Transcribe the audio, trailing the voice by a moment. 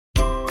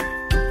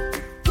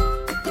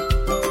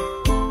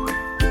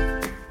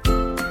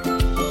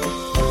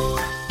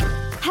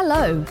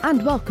Hello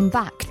and welcome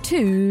back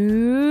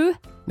to...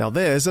 Now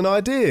there's an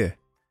idea.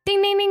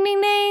 Ding, ding, ding, ding,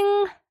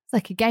 ding. It's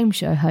like a game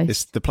show host.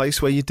 It's the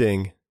place where you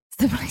ding. It's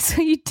the place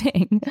where you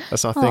ding.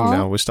 That's our thing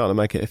now. We're starting to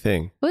make it a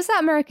thing. What was that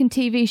American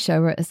TV show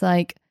where it's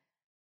like,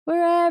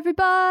 where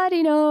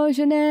everybody knows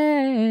your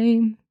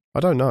name?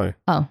 I don't know.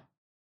 Oh.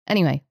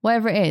 Anyway,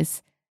 whatever it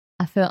is,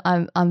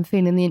 I'm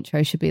feeling the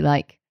intro should be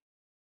like,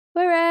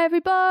 where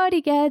everybody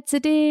gets a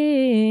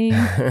ding.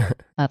 I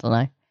don't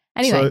know.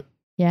 Anyway, So,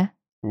 yeah.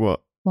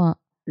 What?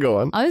 Go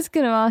on. I was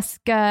going to ask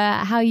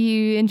how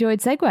you enjoyed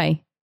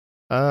Segway.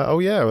 Oh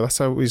yeah, well, that's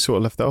how we sort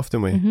of left it off,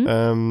 didn't we?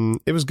 Mhm.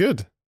 It was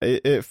good.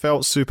 It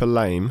felt super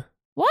lame.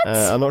 What?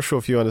 I'm not sure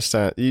if you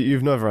understand.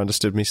 You've never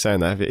understood me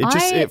saying that.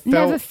 I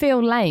never feel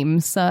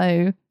lame,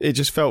 so... It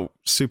just felt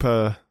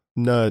super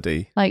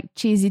nerdy. Like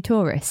cheesy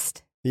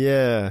tourist.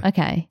 Yeah.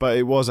 Okay. But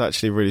it was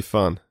actually really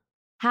fun.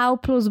 How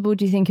plausible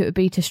do you think it would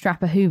be to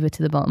strap a Hoover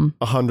to the bottom?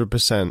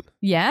 100%.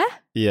 Yeah?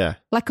 Yeah.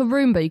 Like a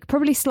Roomba. You could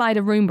probably slide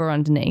a Roomba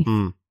underneath.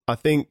 I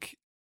think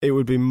it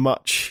would be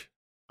much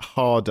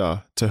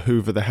harder to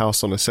hoover the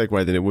house on a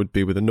Segway than it would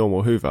be with a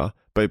normal Hoover,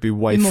 but it'd be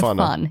way More funner.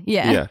 fun.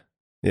 Yeah.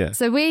 Yeah.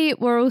 So we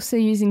were also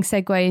using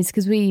Segways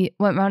because we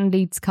went around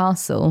Leeds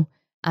Castle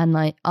and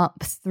like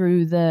up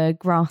through the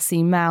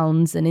grassy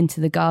mounds and into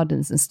the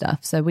gardens and stuff.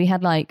 So we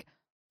had like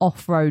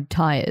off-road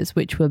tyres,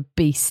 which were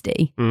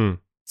beastie.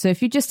 So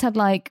if you just had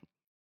like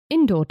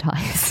indoor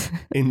tyres.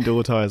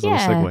 Indoor tyres on a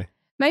Segway.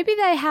 Maybe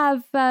they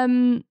have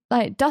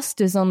like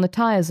dusters on the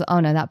tyres. Oh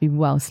no, that'd be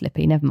well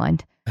slippy. Never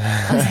mind.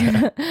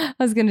 I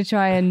was gonna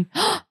try and...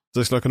 So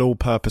it's like an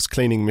all-purpose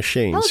cleaning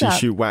machine. Hold so you up.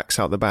 shoot wax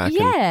out the back.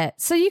 Yeah,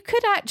 so you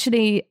could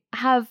actually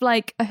have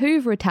like a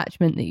Hoover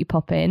attachment that you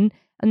pop in,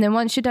 and then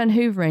once you're done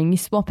hoovering, you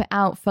swap it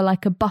out for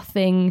like a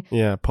buffing,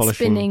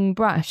 polishing. spinning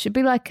brush. It'd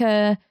be like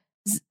a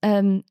what's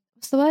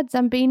the word?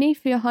 Zambini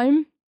for your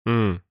home?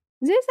 Is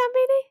it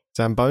Zamboni?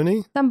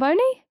 Zamboni?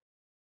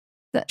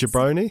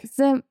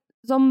 Jabroni?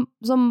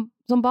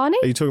 Zombani?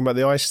 Are you talking about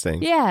the ice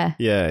thing? Yeah.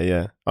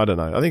 Yeah. I don't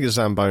know. I think it's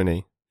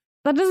Zamboni.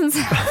 That doesn't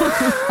sound...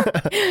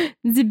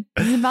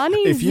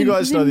 Zambani? If you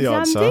guys know the Zamdi?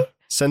 answer,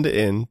 send it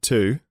in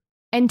to...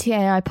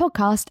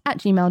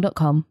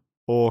 ntaipodcast@gmail.com.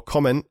 Or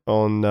comment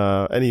on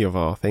any of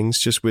our things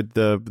just with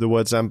the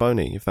word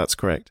Zamboni, if that's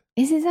correct.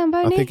 Is it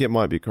Zamboni? I think it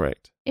might be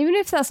correct. Even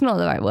if that's not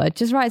the right word,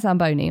 just write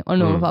Zamboni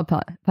on all of our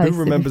posts. Who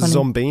remembers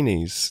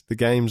Zombinis? The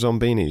game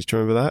Zombinis. Do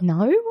you remember that? No,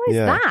 what is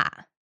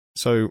that?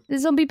 So The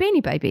Zombie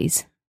Beanie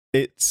Babies.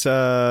 it's,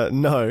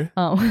 no,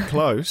 Oh.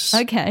 close.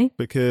 Okay.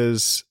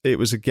 Because it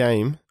was a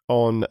game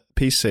on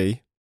PC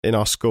in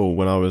our school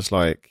when I was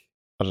like,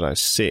 I don't know,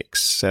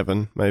 6,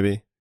 7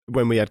 maybe.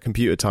 When we had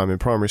computer time in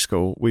primary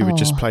school, we would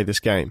just play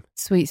this game.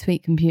 Sweet,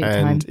 sweet computer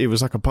And time. it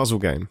was like a puzzle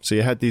game. So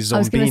you had these Zombinis. I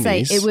was going to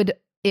say,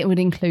 it would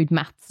include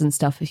maths and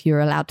stuff if you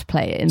were allowed to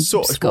play it in It's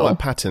school. more like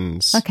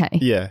patterns. Okay.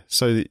 Yeah.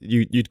 So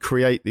you'd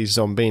create these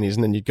Zombinis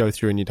and then you'd go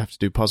through and you'd have to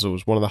do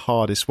puzzles. One of the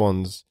hardest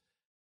ones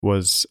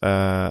was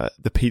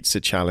the pizza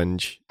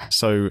challenge.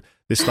 So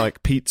this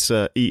like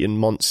pizza eating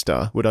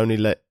monster would only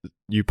let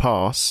you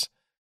pass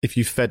if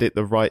you fed it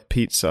the right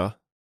pizza.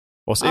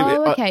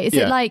 Okay. Is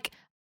it like,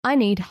 I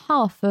need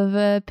half of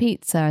a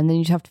pizza and then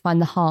you'd have to find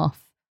the half?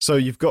 So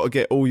you've got to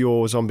get all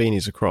your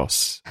Zombinis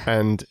across,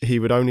 and he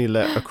would only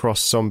let across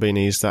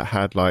Zombinis that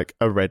had like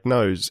a red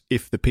nose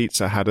if the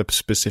pizza had a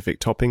specific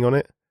topping on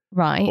it.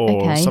 Right,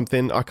 Or okay.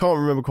 something. I can't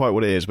remember quite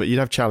what it is, but you'd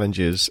have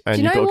challenges and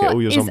Do you you've know got to get what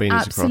all your is Zombinis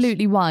across.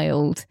 absolutely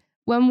wild?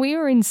 When we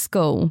were in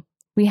school,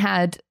 we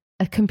had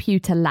a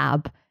computer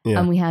lab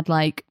and we had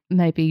like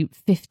maybe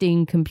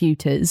 15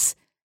 computers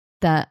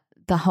that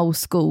the whole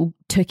school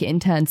took it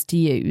in turns to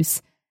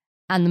use.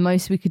 And the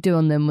most we could do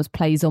on them was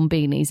play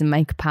Zombinis and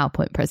make a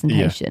PowerPoint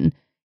presentation.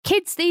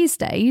 Kids these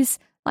days,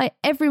 like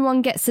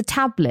everyone gets a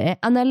tablet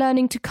and they're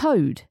learning to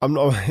code.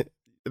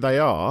 They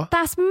are.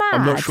 That's mad.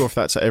 I'm not sure if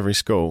that's at every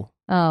school.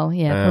 Oh,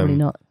 yeah, probably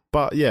not.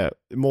 But yeah,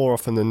 more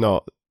often than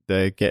not,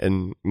 they're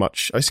getting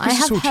much. It's 'cause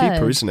it's all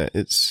cheaper, isn't it?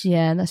 It's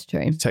Yeah, that's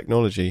true.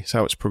 technology. It's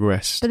how it's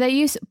progressed. But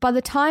by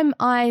the time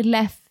I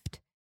left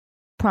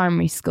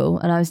primary school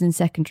and I was in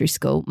secondary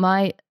school,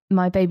 my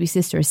baby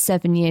sister is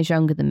 7 years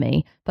younger than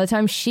me. By the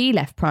time she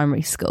left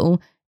primary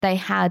school, they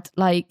had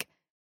like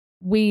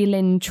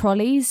wheel-in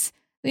trolleys.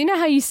 You know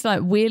how you used to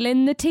like wheel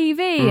in the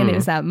TV and it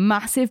was that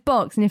massive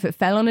box, and if it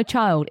fell on a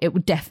child, it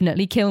would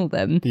definitely kill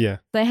them. Yeah.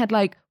 They had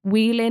like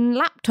wheel-in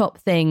laptop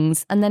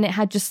things, and then it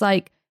had just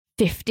like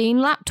 15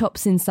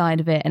 laptops inside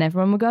of it, and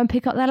everyone would go and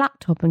pick up their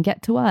laptop and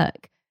get to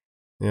work.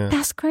 Yeah.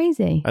 That's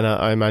crazy. And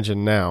I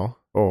imagine now,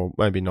 or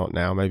maybe not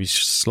now, maybe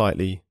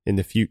slightly in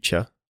the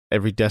future,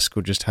 every desk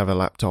will just have a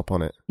laptop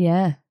on it.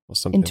 Yeah. Or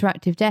something.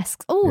 Interactive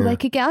desks. Oh, Yeah. they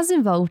could get us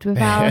involved with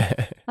our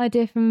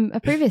idea from a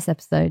previous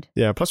episode.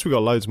 Yeah, plus we've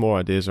got loads more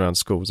ideas around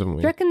schools, haven't Do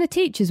we? you reckon the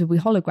teachers will be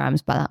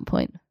holograms by that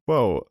point?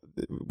 Well,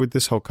 with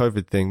this whole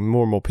COVID thing,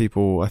 more and more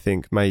people, I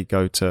think, may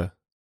go to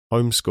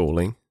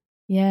homeschooling.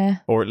 Yeah.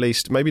 Or at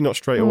least, maybe not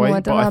straight away.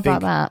 I don't know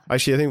about that.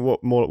 Actually, I think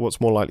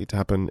what's more likely to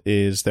happen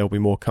is there'll be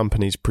more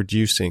companies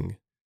producing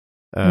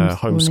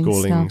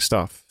homeschooling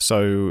stuff.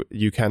 So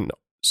you can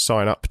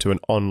sign up to an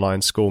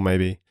online school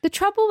maybe. The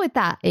trouble with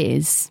that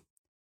is,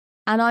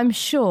 and I'm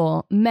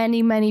sure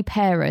many, many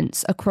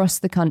parents across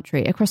the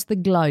country, across the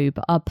globe,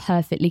 are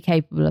perfectly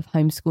capable of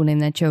homeschooling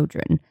their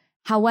children.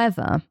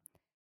 However,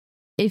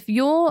 if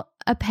you're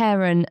a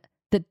parent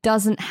that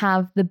doesn't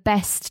have the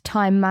best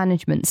time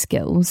management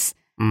skills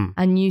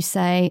and you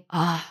say,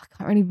 I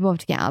can't really be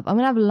bothered to get up, I'm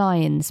going to have a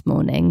lie-in this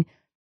morning,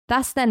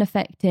 that's then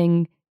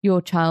affecting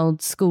your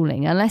child's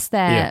schooling, unless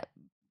they're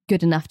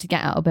good enough to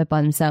get out of bed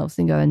by themselves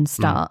and go and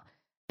start.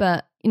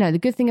 But, the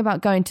good thing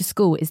about going to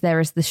school is there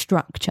is the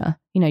structure.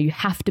 You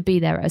have to be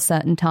there at a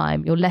certain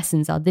time. Your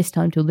lessons are this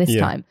time till this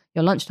time.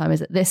 Your lunchtime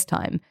is at this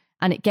time.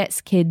 And it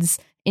gets kids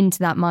into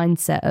that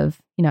mindset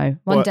of,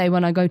 one day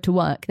when I go to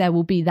work, there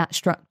will be that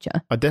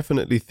structure. I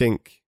definitely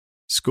think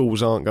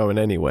schools aren't going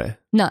anywhere.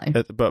 No.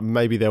 But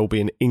maybe there will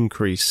be an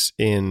increase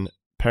in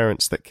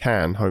parents that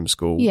can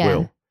homeschool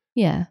will.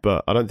 Yeah.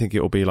 But I don't think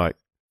it will be like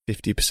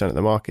 50% of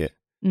the market.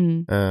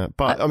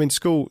 But I mean,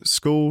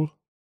 school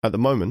at the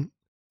moment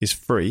is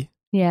free.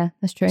 Yeah,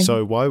 that's true.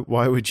 So why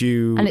would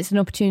you? And it's an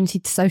opportunity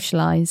to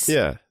socialise.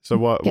 Yeah. So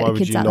why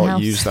would you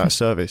not use that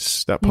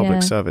service, that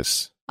public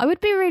service? I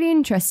would be really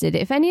interested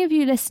if any of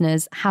you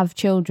listeners have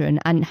children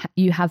and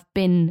you have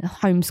been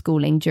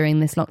homeschooling during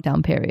this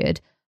lockdown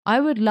period. I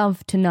would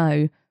love to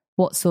know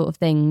what sort of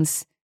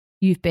things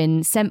you've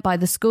been sent by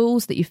the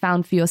schools that you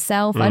found for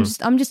yourself. I'm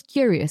just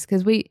curious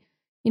because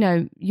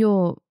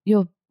your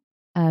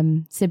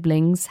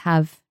siblings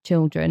have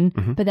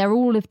children, but they're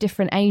all of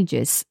different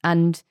ages,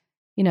 and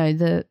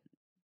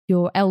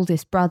your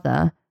eldest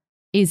brother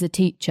is a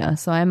teacher,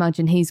 so I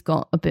imagine he's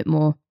got a bit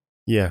more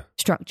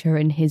structure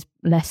in his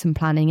lesson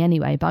planning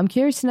anyway. But I'm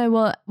curious to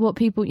know what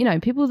people,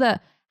 people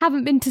that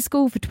haven't been to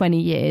school for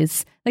 20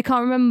 years, they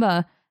can't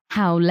remember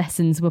how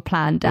lessons were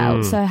planned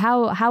out. So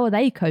how are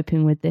they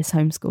coping with this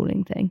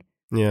homeschooling thing?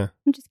 Yeah.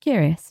 I'm just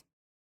curious.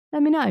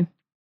 Let me know.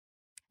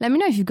 Let me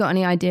know if you've got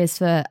any ideas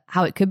for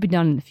how it could be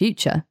done in the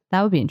future.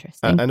 That would be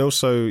interesting. And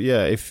also,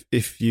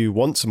 if you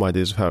want some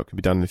ideas of how it could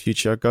be done in the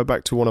future, go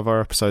back to one of our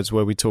episodes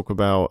where we talk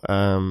about,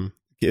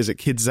 is it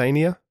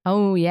Kidzania?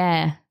 Oh,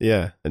 yeah.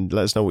 Yeah, and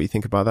let us know what you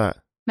think about that.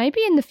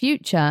 Maybe in the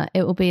future,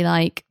 it will be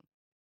like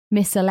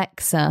Miss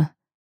Alexa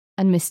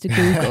and Mr.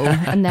 Google,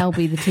 and they'll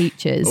be the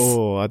teachers.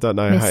 Oh, I don't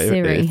know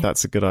if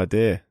that's a good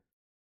idea.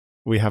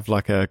 We have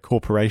like a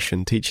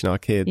corporation teaching our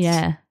kids.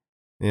 Yeah.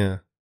 Yeah.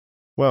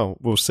 Well,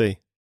 we'll see.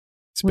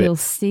 We'll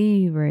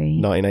see, Ree.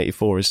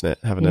 1984, isn't it?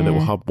 Having a little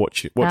hub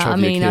watch over your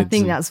kids. I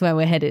think that's where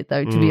we're headed,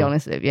 though, to be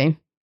honest with you.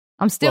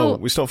 I'm still... Well,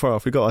 we're not far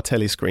off. We've got our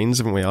telly screens,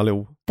 haven't we? Our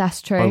little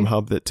that's true. home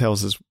hub that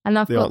tells us and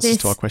I've the got answers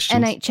this to our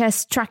questions.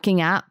 NHS tracking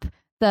app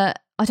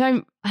that I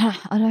don't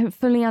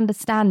fully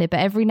understand it, but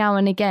every now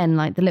and again,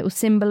 like the little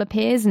symbol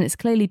appears and it's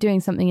clearly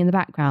doing something in the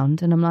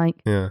background. And I'm like,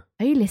 are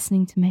you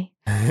listening to me?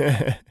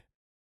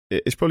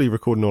 It's probably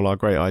recording all our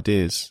great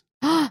ideas.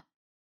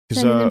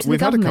 Because we've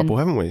had a couple,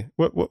 haven't we?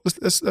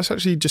 Let's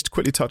actually just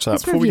quickly touch on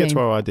that before we get to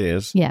our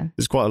ideas. Yeah.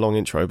 It's quite a long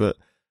intro, but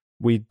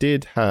we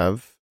did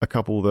have a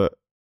couple of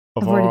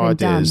our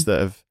ideas that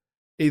have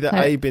either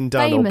A, been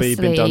done or B,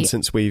 been done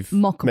since we've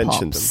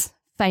mentioned them.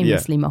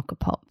 Famously Mocha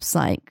Pops.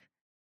 Like,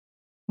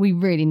 we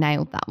really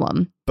nailed that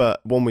one.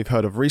 But one we've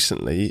heard of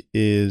recently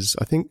is,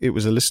 I think it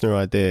was a listener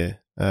idea,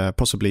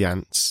 possibly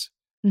Ants,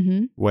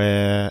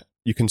 where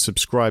you can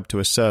subscribe to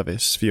a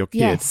service for your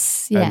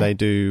kids and they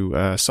do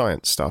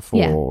science stuff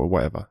or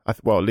whatever.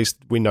 Well, at least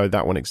we know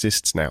that one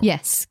exists now.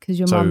 Yes, because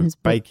your mum has...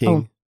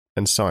 baking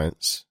and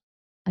science.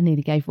 I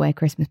nearly gave away a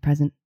Christmas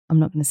present. I'm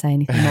not going to say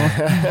anything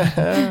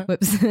more.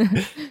 Whoops.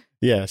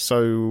 Yeah,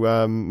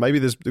 so maybe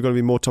there's going to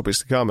be more topics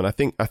to come, and I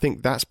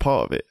think that's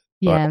part of it.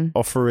 Yeah, like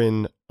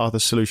offering other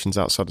solutions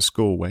outside of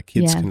school where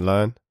kids can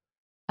learn.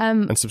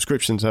 And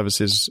subscription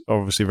services are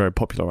obviously very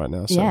popular right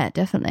now. So. Yeah,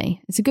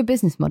 definitely. It's a good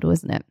business model,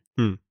 isn't it?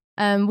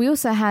 We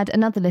also had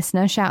another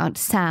listener, shout out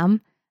to Sam,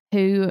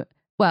 who,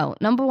 well,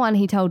 number one,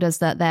 he told us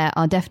that there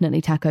are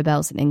definitely Taco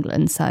Bells in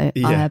England, so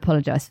I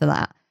apologise for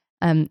that.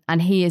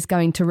 And he is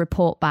going to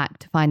report back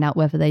to find out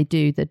whether they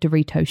do the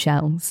Dorito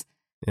shells.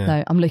 Yeah.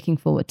 So I'm looking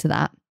forward to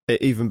that.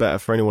 Even better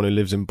for anyone who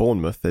lives in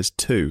Bournemouth, there's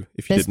two,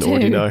 if you didn't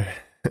already know.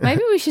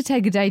 Maybe we should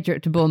take a day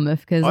trip to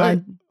Bournemouth because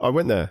I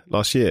went there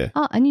last year.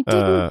 Oh, and you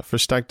didn't? For a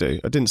stag do.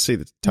 I didn't see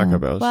the Taco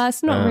Bells. Well,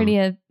 it's not really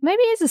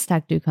maybe it is a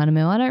stag do kind of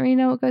meal. I don't really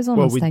know what goes on.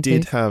 Well, we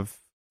did have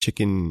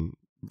chicken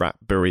wrap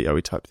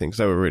burrito type things.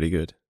 They were really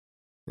good.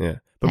 Yeah.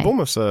 But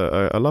Bournemouth's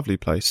a lovely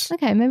place.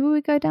 Okay, maybe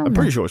we go down I'm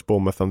pretty sure it's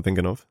Bournemouth I'm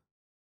thinking of.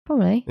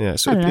 Probably. Yeah,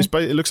 so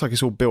it looks like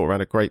it's all built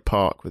around a great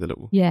park with a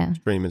little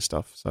stream and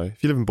stuff. So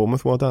if you live in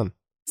Bournemouth, well done.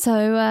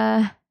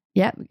 So,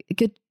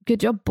 good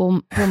job,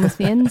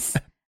 Bournemouthians.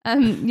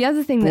 The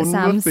other thing that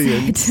Sam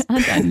said,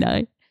 I don't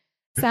know.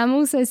 Sam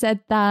also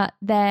said that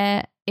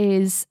there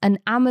is an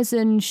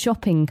Amazon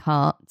shopping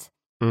cart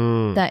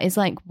that is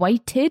like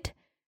weighted.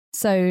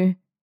 So,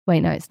 wait,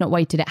 no, it's not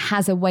weighted. It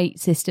has a weight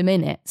system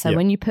in it. So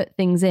when you put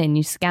things in,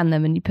 you scan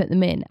them and you put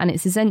them in. And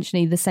it's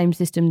essentially the same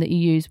system that you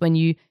use when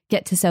you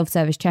get to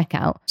self-service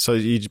checkout. So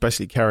you're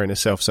basically carrying a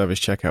self-service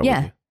checkout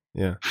with you?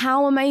 Yeah.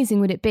 How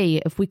amazing would it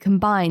be if we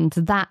combined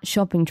that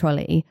shopping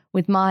trolley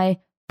with my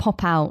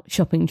pop-out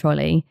shopping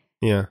trolley?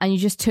 Yeah. And you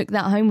just took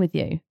that home with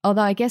you.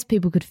 Although I guess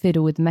people could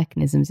fiddle with the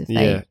mechanisms if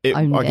they owned it.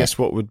 I guess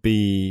what would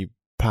be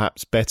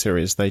perhaps better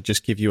is they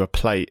just give you a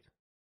plate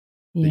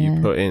that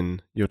you put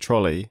in your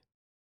trolley.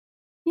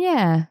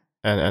 Yeah.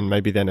 And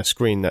maybe then a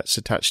screen that's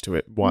attached to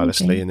it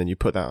wirelessly, and then you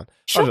put that on.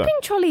 Shopping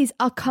trolleys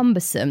are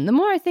cumbersome. The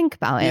more I think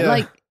about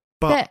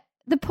it,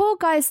 the poor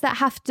guys that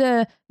have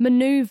to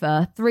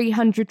maneuver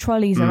 300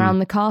 trolleys around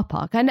the car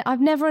park. And I've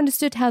never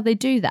understood how they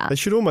do that. They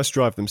should almost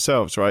drive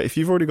themselves, right? If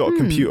you've already got a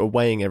computer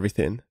weighing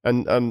everything,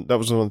 and that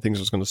was one of the things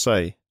I was going to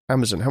say.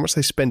 Amazon, how much are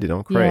they spending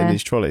on creating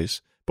these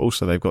trolleys? But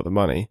also they've got the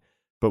money.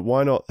 But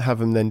why not have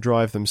them then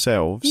drive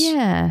themselves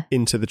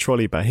into the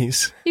trolley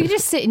bays? You could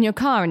just sit in your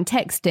car and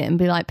text it and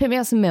be like, pick me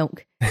up some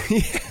milk.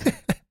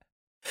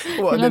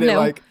 What, and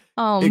then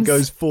it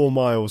goes 4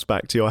 miles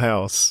back to your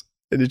house.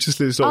 And it's just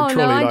this trolley.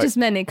 No, I just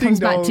meant it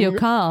comes back to your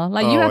car.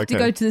 Like you have to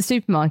go to the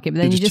supermarket,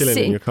 but then you just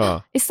sit in your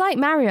car. It's like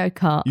Mario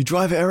Kart. You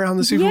drive it around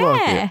the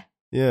supermarket.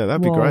 Yeah,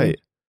 that'd be great.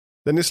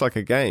 Then it's like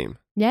a game.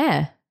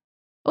 Yeah.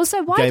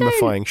 Also, why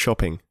gamifying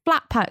shopping?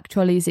 Flat pack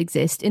trolleys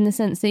exist in the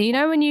sense that, you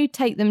know, when you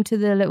take them to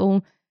the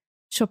little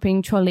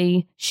shopping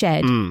trolley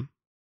shed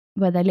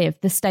where they live,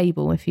 the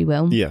stable, if you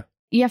will. Yeah.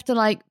 You have to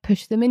like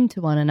push them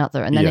into one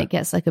another, and then it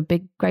gets like a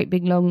great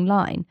big long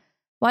line.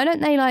 Why don't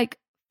they like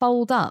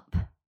fold up?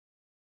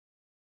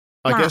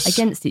 I guess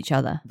against each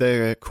other.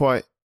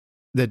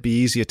 They'd be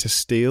easier to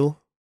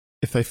steal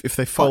if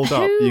they fold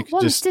up. Who you could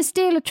wants to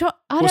steal a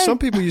trolley? Some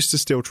people used to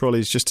steal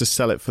trolleys just to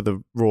sell it for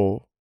the raw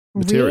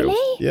materials.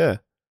 Really? Yeah,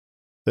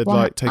 they'd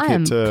take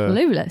it to.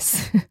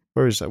 Clueless.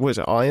 Where is that? What is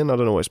it? Iron? I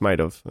don't know what it's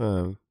made of.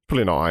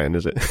 Probably not iron,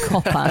 is it?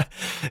 Copper.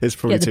 It's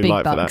probably too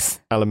light for that.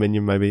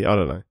 Aluminium, maybe. I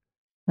don't know.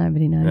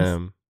 Nobody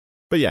knows.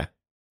 But yeah.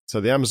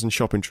 So the Amazon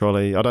shopping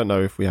trolley. I don't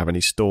know if we have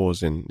any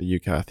stores in the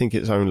UK. I think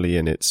it's only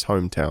in its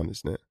hometown,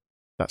 isn't it?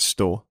 That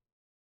store,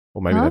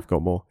 or maybe they've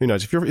got more. Who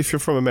knows? If you're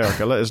from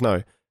America, let us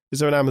know. Is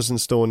there an Amazon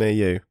store near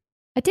you?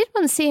 I did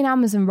once see an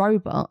Amazon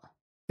robot.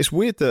 It's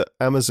weird that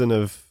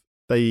Amazon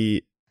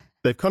they've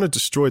kind of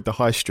destroyed the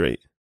high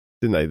street,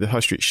 didn't they? The high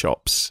street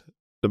shops.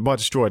 By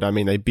destroyed, I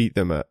mean they beat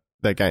them at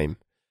their game,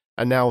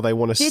 and now they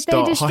want to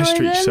start high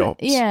street shops.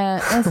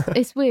 Yeah,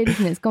 it's weird,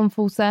 isn't it? It's gone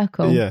full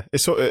circle. Yeah,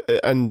 it's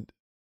and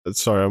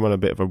sorry, I'm on a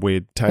bit of a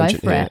weird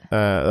tangent here.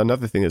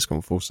 Another thing that's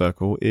gone full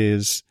circle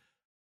is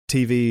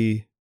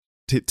TV.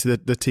 To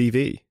the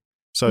TV.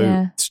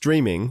 So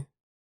streaming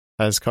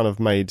has kind of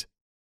made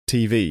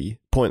TV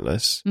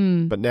pointless,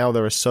 but now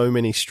there are so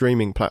many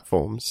streaming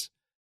platforms,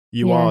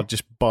 you are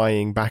just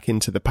buying back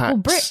into the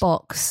packs.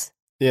 Well, BritBox.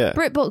 Yeah.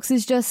 BritBox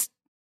is just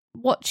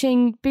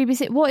watching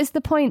BBC. What is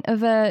the point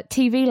of a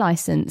TV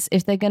license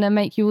if they're going to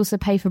make you also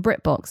pay for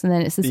BritBox and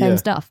then it's the same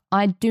stuff?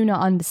 I do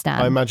not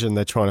understand. I imagine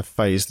they're trying to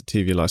phase the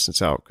TV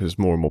license out because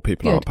more and more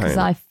people aren't paying. Because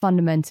I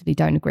fundamentally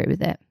don't agree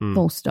with it.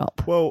 Full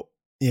stop. Well,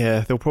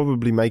 yeah, they'll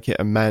probably make it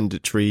a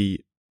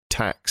mandatory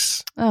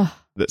tax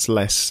that's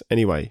less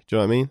anyway. Do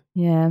you know what I mean?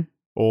 Yeah.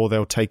 Or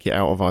they'll take it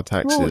out of our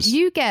taxes. Well,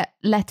 you get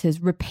letters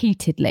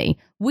repeatedly.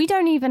 We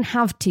don't even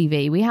have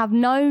TV. We have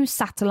no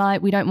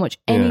satellite. We don't watch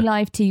any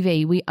live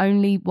TV. We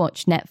only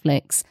watch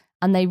Netflix,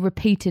 and they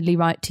repeatedly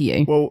write to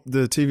you. Well,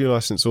 the TV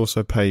license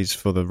also pays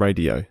for the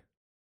radio.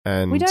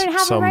 And we don't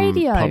have some a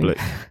radio. Public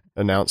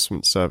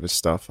announcement service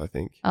stuff, I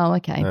think. Oh,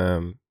 okay.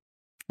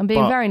 I'm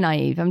being very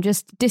naive. I'm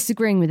just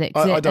disagreeing with it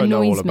because it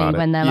annoys me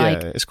when they're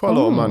like... it's quite a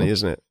lot of money,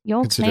 isn't it?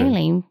 You're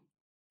clearly...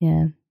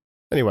 Yeah.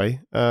 Anyway,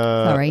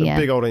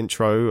 big old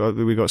intro.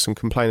 We got some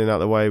complaining out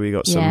the way. We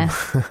got some...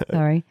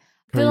 Sorry.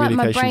 I feel like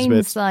my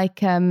brain's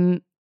like...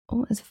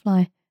 what was a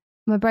fly?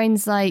 My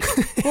brain's like...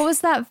 What was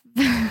that...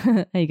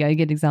 There you go,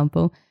 good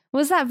example.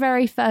 What was that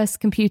very first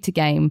computer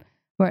game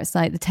where it's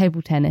like the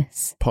table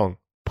tennis? Pong.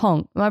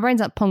 My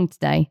brain's like Pong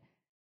today.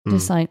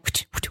 Just like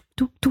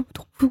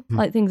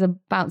things are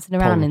bouncing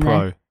around Pong in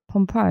there.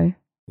 Pong Pro.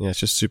 Yeah, it's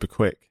just super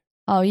quick.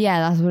 Oh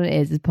yeah, that's what it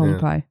is. It's Pong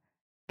Pro.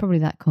 Probably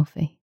that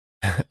coffee.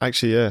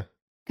 Actually, yeah.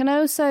 Can I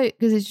also,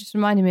 because it's just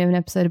reminding me of an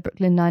episode of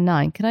Brooklyn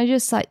Nine-Nine, can I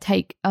just like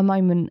take a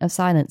moment of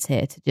silence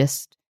here to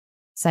just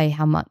say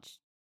how much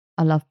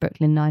I love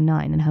Brooklyn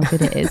Nine-Nine and how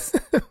good it is?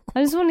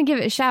 I just want to give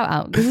it a shout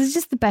out because it's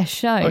just the best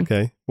show.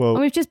 Okay, well,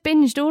 and we've just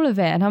binged all of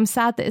it, and I'm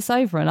sad that it's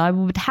over, and I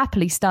would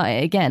happily start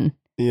it again.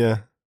 Yeah.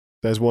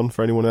 There's one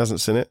for anyone who hasn't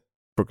seen it.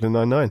 Brooklyn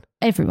Nine-Nine.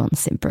 Everyone's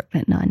seen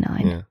Brooklyn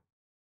Nine-Nine. Yeah.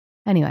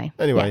 Anyway,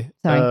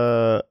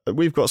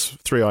 we've got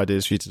 3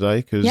 ideas for you today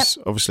because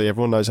obviously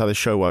everyone knows how the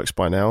show works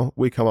by now.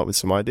 We come up with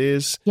some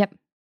ideas. Yep.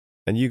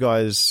 And you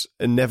guys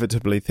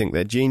inevitably think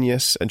they're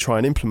genius and try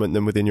and implement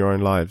them within your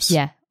own lives.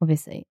 Yeah,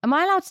 obviously. Am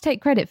I allowed to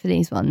take credit for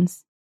these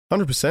ones?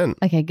 100%.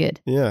 Okay,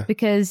 good. Yeah.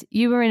 Because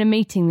you were in a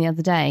meeting the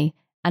other day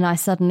and I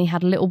suddenly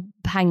had a little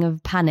pang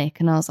of panic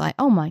and I was like,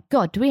 oh my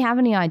God, do we have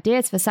any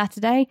ideas for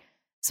Saturday?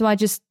 So I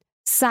just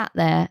sat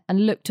there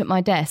and looked at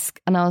my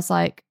desk and I was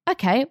like,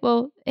 okay,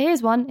 well,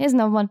 here's one, here's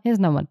another one, here's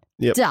another one.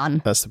 Yep.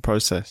 Done. That's the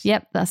process.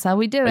 Yep, that's how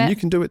we do it. And you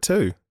can do it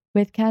too.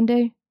 With Can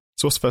Do.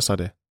 So what's the first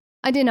idea?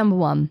 Idea number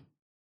 1.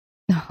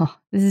 Oh,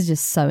 this is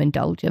just so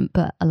indulgent,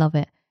 but I love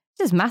it. It's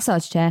just a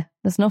massage chair.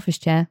 That's an office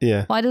chair.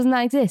 Yeah. Why doesn't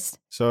that exist?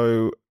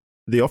 So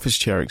the office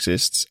chair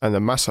exists and the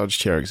massage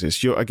chair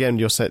exists. You're saying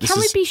this Can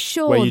we is be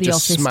sure where you the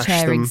just office smash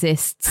chair them.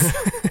 exists?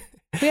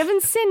 We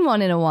haven't seen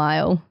one in a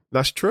while.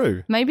 That's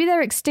true. Maybe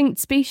they're extinct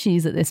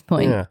species at this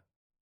point. Yeah.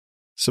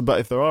 So, but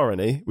if there are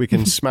any, we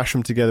can smash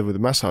them together with a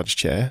massage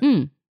chair.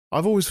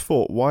 I've always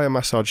thought, why are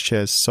massage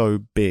chairs so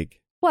big?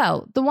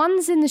 Well, the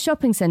ones in the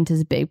shopping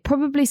centres are big,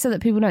 probably so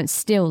that people don't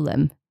steal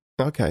them.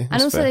 Okay.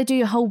 And also fair. they do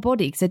your whole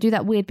body because they do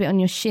that weird bit on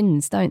your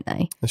shins, don't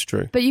they? That's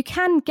true. But you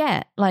can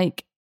get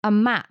like a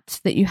mat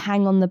that you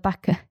hang on the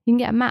back. You can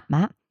get a mat.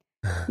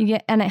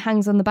 And it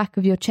hangs on the back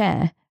of your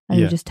chair and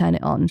you just turn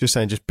it on.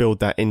 Just build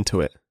that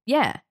into it.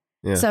 Yeah.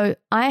 Yeah. So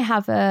I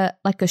have a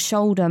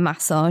shoulder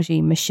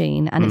massaging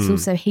machine and it's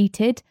also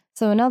heated.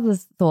 So another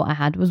thought I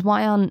had was,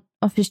 why aren't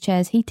office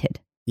chairs heated?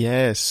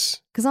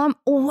 Yes. Because I'm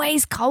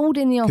always cold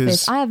in the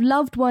office. I have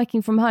loved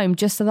working from home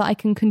just so that I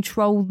can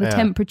control the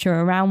temperature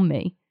around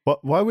me.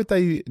 Why would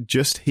they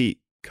just heat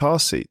car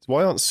seats?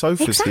 Why aren't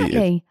sofas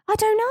heated? I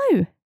don't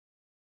know.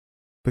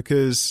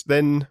 Because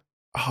then,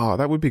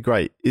 that would be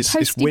great.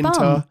 It's winter.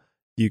 Bum.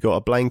 You got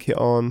a blanket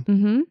on.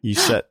 Mm-hmm. You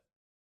set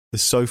the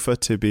sofa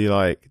to be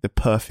like the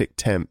perfect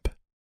temp.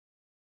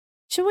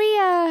 Shall we?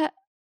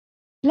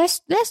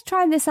 Let's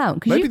try this out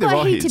because Maybe you've there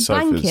got are a heated heated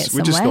blanket sofas.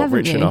 somewhere. We're just not haven't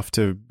rich you? enough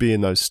to be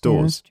in those Yeah,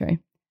 stores. that's true.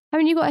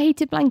 Haven't you got a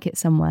heated blanket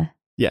somewhere?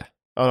 Yeah.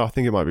 Oh, I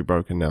think it might be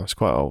broken now. It's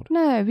quite old.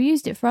 No, we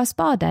used it for our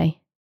spa day.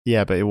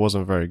 Yeah, but it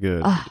wasn't very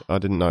good. I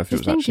didn't know if it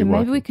was Just actually thinking,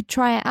 working. maybe we could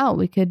try it out.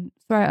 We could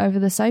throw it over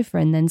the sofa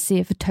and then see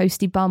if a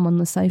toasty bum on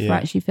the sofa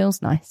actually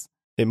feels nice.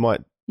 It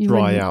might You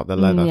dry wouldn't- out the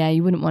leather. Yeah,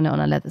 you wouldn't want it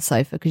on a leather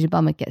sofa because your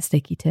bum would get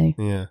sticky too.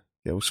 Yeah,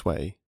 get all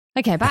sweaty.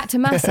 Okay, back to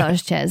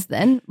massage chairs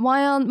then.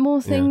 Why aren't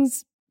more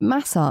things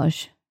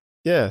massage?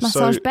 Yeah,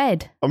 Massage so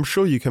bed. I'm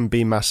sure you can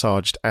be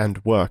massaged and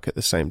work at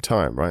the same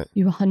time, right?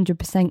 You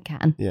 100%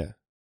 can. Yeah,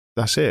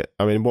 that's it.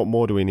 I mean, what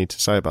more do we need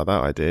to say about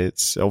that idea?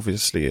 It's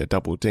obviously a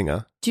double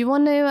dinger. Do you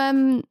want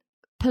to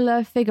pull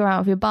a figure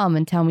out of your bum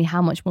and tell me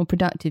how much more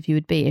productive you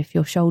would be if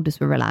your shoulders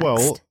were relaxed?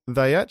 Well,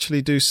 they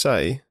actually do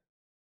say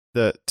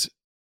that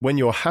when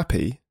you're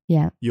happy,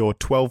 you're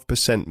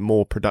 12%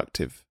 more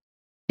productive.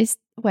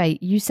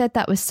 Wait, you said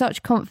that with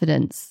such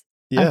confidence.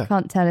 Yeah. I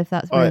can't tell if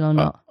that's real or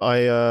not.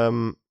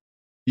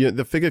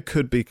 The figure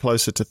could be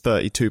closer to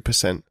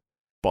 32%,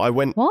 but I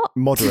went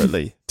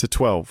moderately to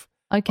 12.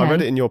 Okay. I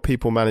read it in your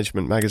People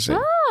Management magazine.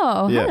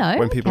 Oh, hello.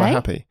 When people are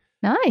happy.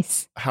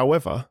 Nice.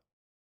 However,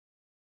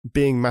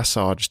 being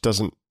massaged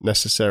doesn't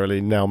necessarily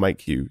now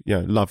make you,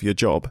 love your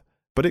job,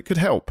 but it could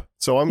help.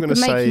 So I'm going to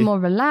say, make you more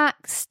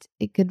relaxed.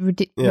 It could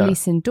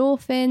release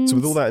endorphins. So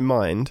with all that in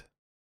mind,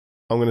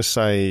 I'm going to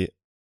say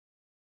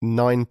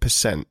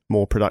 9%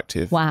 more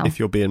productive if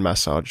you're being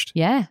massaged.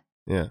 Yeah.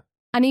 Yeah.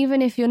 And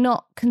even if you're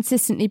not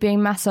consistently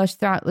being massaged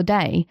throughout the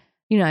day,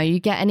 you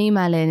get an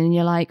email in and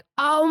you're like,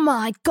 oh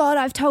my God,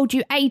 I've told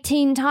you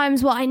 18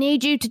 times what I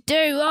need you to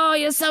do. Oh,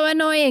 you're so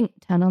annoying.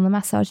 Turn on the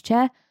massage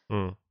chair.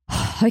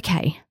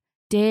 Okay.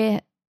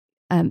 Dear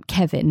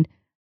Kevin.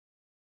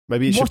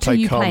 Maybe you should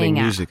play calming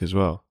music as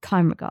well.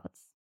 Kind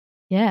regards.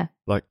 Yeah.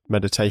 Like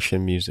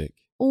meditation music.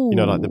 Ooh.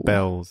 Like the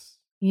bells.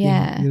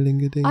 Yeah.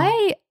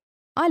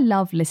 I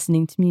love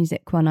listening to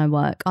music when I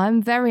work.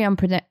 I'm very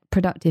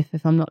unproductive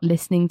if I'm not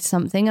listening to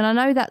something. And I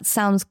know that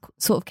sounds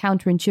sort of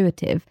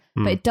counterintuitive,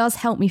 but it does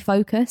help me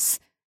focus.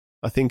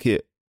 I think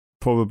it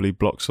probably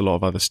blocks a lot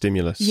of other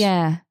stimulus.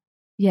 Yeah.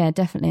 Yeah,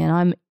 definitely. And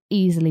I'm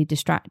easily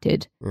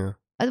distracted. Yeah.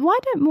 Why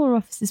don't more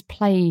offices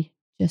play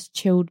just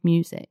chilled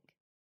music?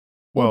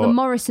 Or the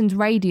Morrisons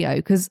radio,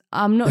 because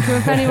I'm not sure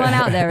if anyone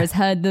out there has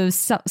heard the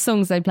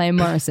songs they play in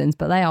Morrisons,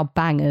 but they are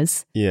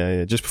bangers.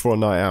 Yeah. Just before a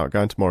night out,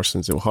 going to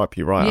Morrisons, it'll hype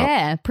you right up.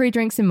 Yeah,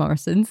 pre-drinks in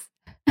Morrisons.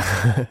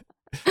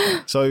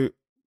 So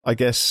I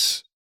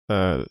guess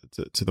to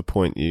the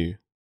point you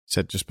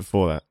said just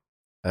before that.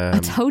 I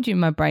told you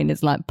my brain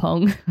is like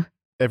Pong.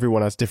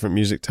 Everyone has different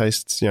music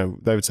tastes. They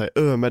would say,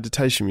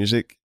 meditation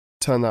music,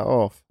 turn that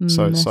off.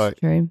 So it's that's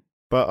true.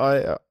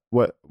 But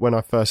when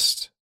I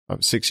first...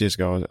 6 years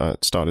ago, I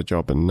started a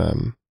job and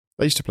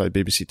I used to play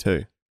BBC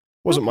Two.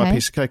 Wasn't my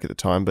piece of cake at the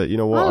time, but you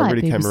know what? I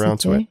really came around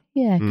to it.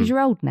 Yeah, because you're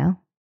old now.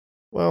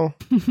 Well,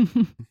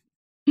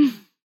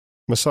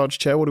 massage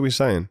chair, what are we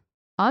saying?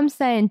 I'm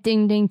saying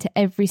ding ding to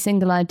every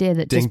single idea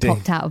that just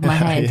popped out of my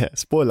head. Yeah,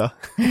 spoiler.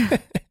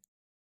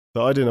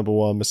 So idea number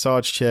 1,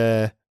 massage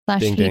chair. /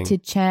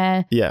 heated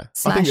chair. Yeah,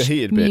 I think the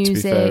heated bit, to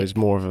be fair, is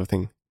more of a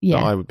thing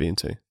that I would be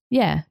into.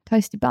 Yeah,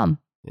 toasty bum.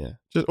 Yeah,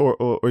 just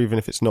or even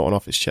if it's not an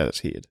office chair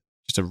that's heated.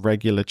 Just a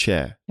regular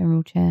chair.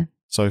 General chair.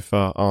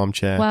 Sofa,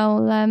 armchair.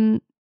 Well,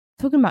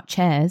 talking about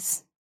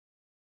chairs,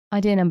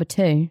 idea number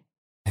 2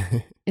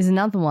 is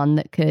another one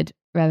that could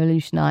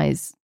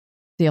revolutionise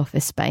the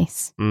office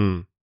space.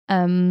 I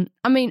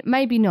mean,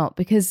 maybe not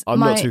because I'm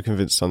not too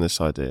convinced on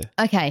this idea.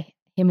 Okay,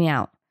 hear me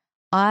out.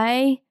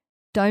 I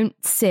don't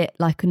sit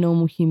like a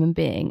normal human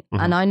being.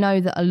 And I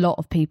know that a lot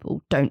of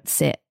people don't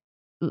sit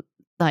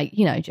like,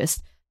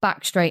 just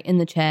back straight in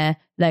the chair,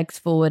 legs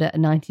forward at a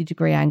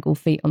 90-degree angle,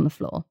 feet on the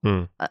floor.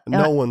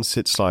 No one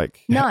sits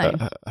like no.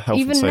 Health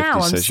Even and safety now,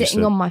 I'm says you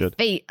sitting on my should.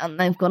 feet and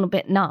they've gone a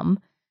bit numb.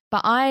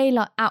 But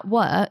at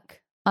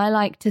work, I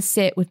like to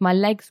sit with my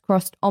legs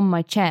crossed on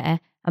my chair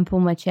and pull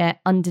my chair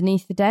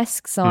underneath the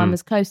desk, so I'm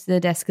as close to the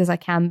desk as I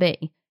can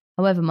be.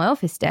 However, my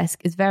office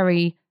desk is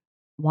very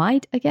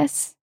wide, I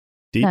guess.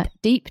 Deep? No,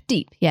 deep,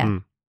 yeah.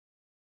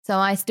 So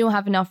I still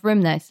have enough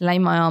room there to lay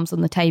my arms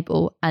on the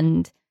table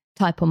and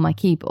type on my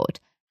keyboard.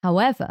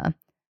 However,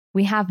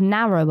 we have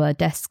narrower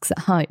desks at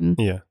home.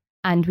 Yeah.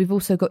 And we've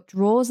also got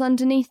drawers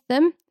underneath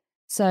them.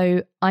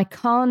 So I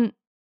can't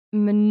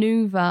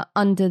maneuver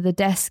under the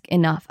desk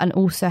enough and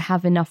also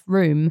have enough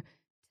room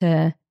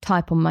to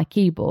type on my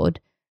keyboard.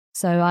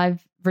 So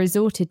I've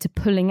resorted to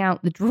pulling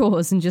out the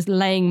drawers and just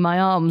laying my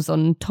arms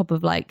on top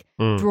of like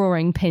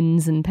drawing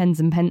pins and pens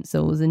and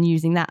pencils and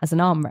using that as an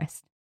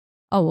armrest.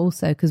 Oh,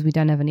 also because we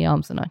don't have any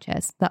arms on our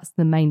chairs. That's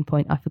the main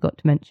point I forgot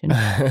to mention.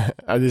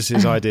 And this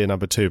is idea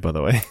number 2, by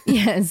the way.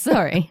 Yeah,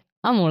 sorry.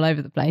 I'm all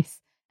over the place.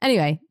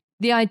 Anyway,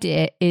 the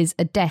idea is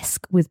a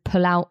desk with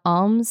pull-out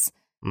arms.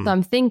 So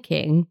I'm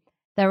thinking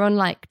they're on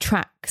like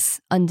tracks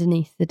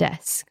underneath the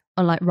desk,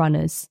 on like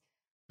runners.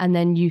 And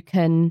then you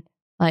can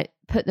like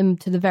put them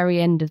to the very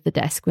end of the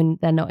desk when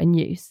they're not in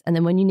use. And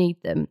then when you need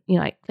them, you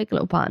like click a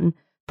little button,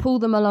 pull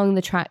them along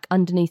the track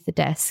underneath the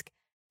desk,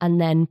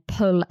 and then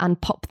pull and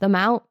pop them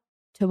out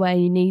to where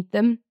you need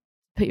them.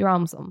 Put your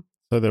arms on.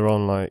 So they're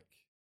on like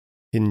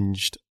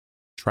hinged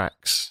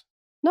tracks.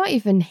 Not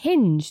even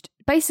hinged.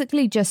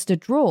 Basically just a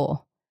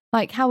drawer.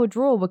 Like how a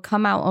drawer would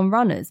come out on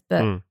runners,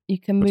 but you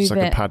can move it's like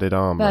it a padded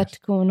arm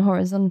vertical and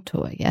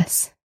horizontal, I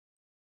guess.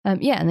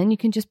 Yeah, and then you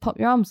can just pop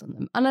your arms on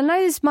them. And I know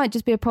this might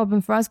just be a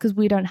problem for us because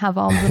we don't have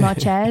arms on our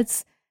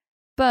chairs,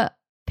 but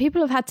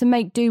people have had to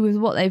make do with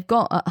what they've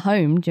got at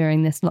home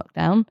during this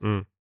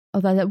lockdown.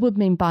 Although that would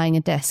mean buying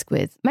a desk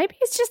with. Maybe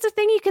it's just a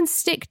thing you can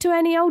stick to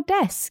any old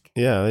desk.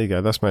 Yeah, there you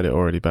go. That's made it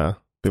already better. A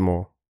bit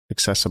more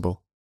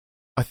accessible.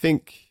 I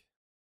think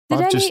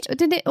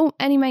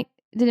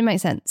Did it make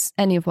sense?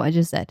 Any of what I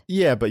just said?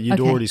 Yeah, but you'd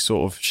already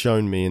sort of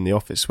shown me in the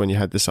office when you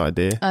had this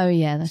idea. Oh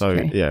yeah, that's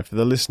true. So yeah, for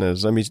the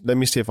listeners, let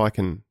me see if I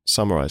can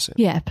summarize it.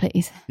 Yeah,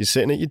 please. You're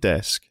sitting at your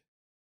desk.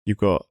 You've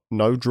got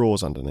no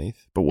drawers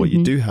underneath, but what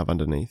you do have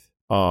underneath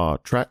are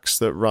tracks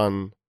that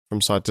run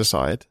from side to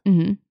side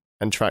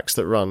and tracks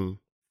that run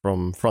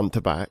from front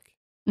to back.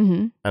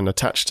 And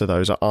attached to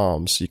those are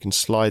arms. So you can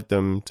slide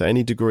them to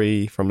any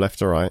degree from left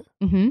to right,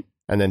 and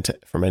then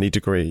from any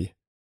degree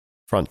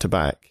front to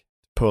back.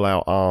 Pull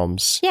out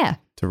arms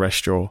to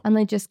rest your and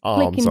they just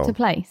click into on.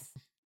 Place.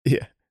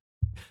 Yeah.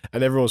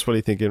 And everyone's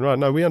probably thinking, right,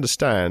 no, we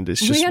understand. It's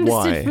just we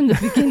understood why. From the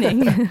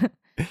beginning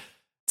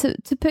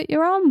to put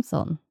your arms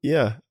on.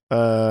 Yeah.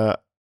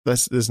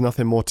 There's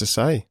nothing more to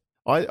say.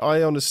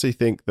 I honestly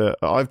think that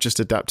I've just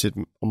adapted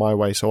my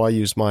way, so I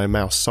use my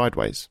mouse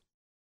sideways.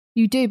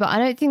 You do, but I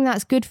don't think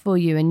that's good for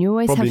you, and you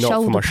always probably have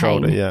shoulder pain.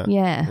 Probably not for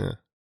my shoulder, yeah.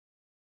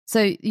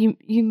 So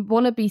you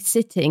want to be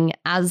sitting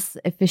as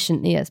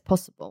efficiently as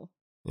possible.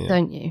 Yeah.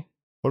 Don't you?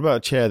 What about a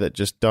chair that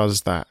just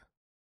does that?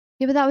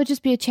 Yeah, but that would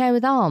just be a chair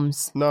with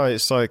arms. No,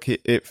 it's like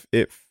it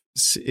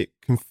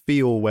can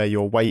feel where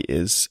your weight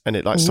is, and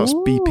it like starts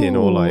beeping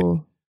or like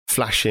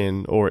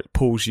flashing, or it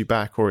pulls you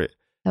back, or it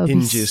that would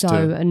hinges be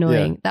so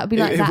annoying. Yeah. That would be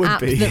like that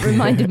app that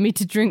reminded me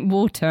to drink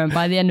water, and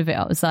by the end of it,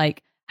 I was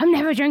like, I'm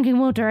never drinking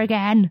water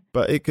again.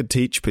 But it could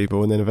teach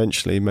people, and then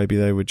eventually maybe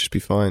they would just be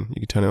fine.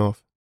 You could turn it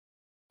off.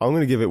 I'm going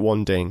to give it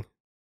 1 ding.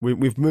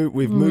 We've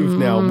moved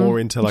now more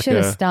into like should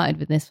have started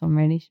with this one,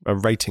 really. A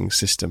rating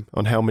system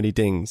on how many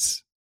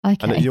dings. Okay.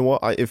 And you know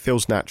what? It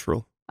feels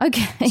natural.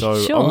 Okay, so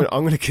sure.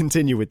 I'm going to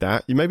continue with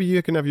that. Maybe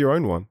you can have your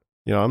own one.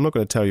 You know, I'm not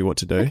going to tell you what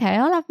to do. Okay,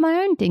 I'll have my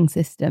own ding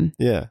system.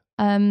 Yeah.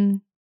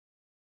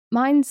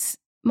 Mine's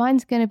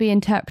going to be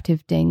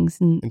interpretive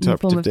dings in the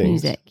form of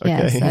music. Okay.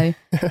 Yeah.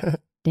 So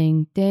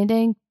ding, ding,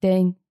 ding,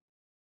 ding,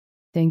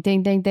 ding,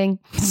 ding, ding, ding.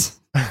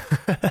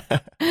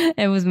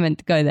 It wasn't meant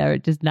to go there.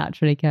 It just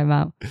naturally came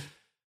out.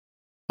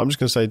 I'm just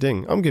going to say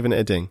ding. I'm giving it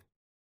a ding.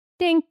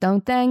 Ding,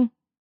 dong, ding.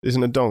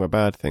 Isn't a dong a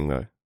bad thing,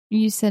 though?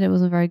 You said it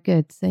wasn't very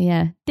good. So,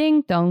 yeah.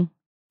 Ding, dong,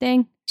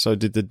 ding. So,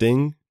 did the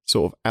ding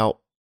sort of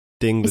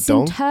out-ding the it's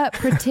dong? It's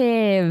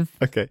interpretive.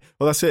 Okay.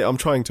 Well, that's it. I'm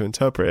trying to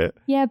interpret it.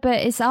 Yeah, but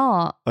it's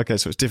art. Okay,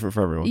 so it's different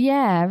for everyone.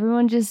 Yeah,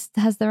 everyone just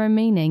has their own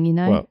meaning, you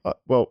know?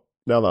 Well,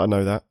 now that I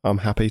know that, I'm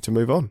happy to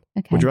move on.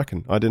 Okay. What do you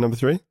reckon? Idea number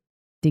 3?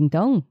 Ding,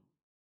 dong.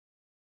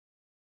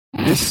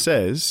 This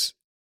says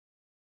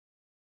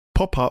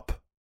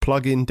pop-up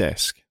plug-in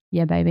desk.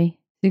 Yeah, baby.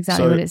 That's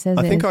exactly what it says.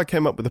 I think I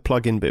came up with the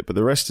plug-in bit, but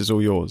the rest is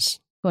all yours.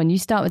 Go on, you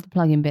start with the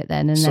plug-in bit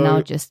then, and then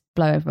I'll just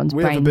blow everyone's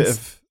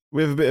brains.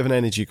 We have a bit of an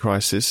energy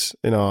crisis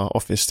in our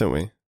office, don't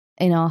we?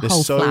 In our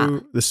whole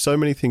flat. There's so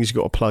many things you've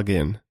got to plug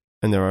in,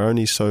 and there are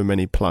only so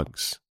many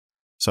plugs.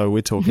 So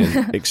we're talking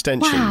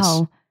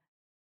extensions,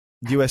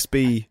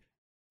 USB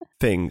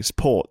things,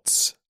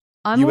 ports.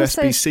 I'm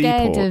USB-C also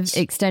scared ports.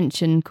 of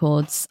extension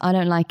cords. I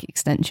don't like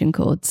extension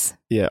cords.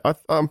 Yeah,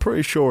 I'm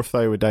pretty sure if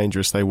they were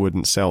dangerous, they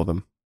wouldn't sell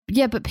them.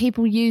 Yeah, but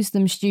people use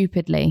them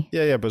stupidly.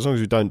 Yeah, but as long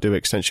as we don't do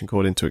extension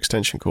cord into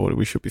extension cord,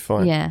 we should be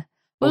fine. Yeah.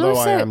 Well, Although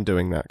also, I am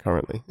doing that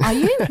currently. Are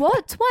you?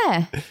 What?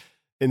 Where?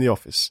 In the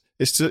office.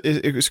 It's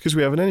because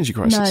we have an energy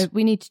crisis. No,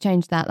 we need to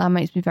change that. That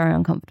makes me very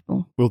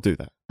uncomfortable. We'll do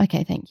that.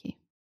 Okay, thank you.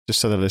 Just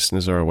so the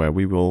listeners are aware,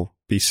 we will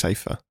be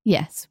safer.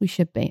 Yes, we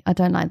should be. I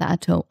don't like that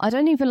at all. I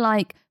don't even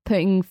like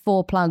putting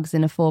 4 plugs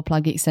in a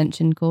 4-plug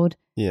extension cord.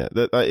 Yeah,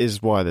 that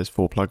is why there's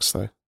 4 plugs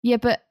though. Yeah,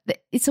 but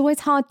it's always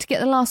hard to get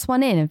the last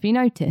one in. Have you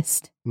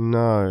noticed?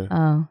 No.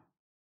 Oh.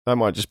 That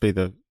might just be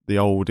the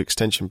old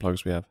extension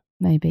plugs we have.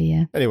 Maybe,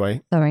 yeah.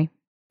 Anyway. Sorry.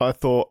 I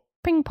thought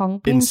ping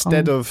pong,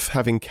 instead of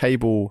having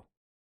cable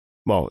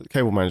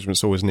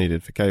management's always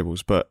needed for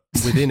cables, but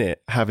within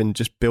it, having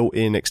just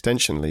built-in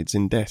extension leads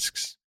in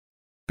desks.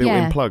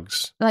 Built-in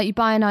plugs. Like you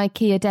buy an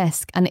IKEA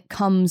desk and it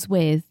comes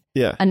with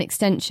an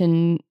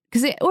extension...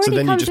 Because it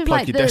already comes with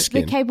like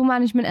the cable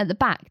management at the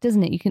back,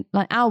 doesn't it? You can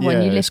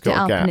you lift it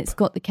up and it's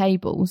got the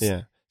cables.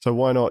 Yeah. So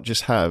why not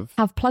just have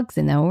plugs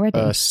in there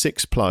already?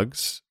 6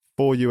 plugs,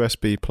 4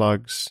 USB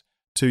plugs,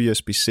 2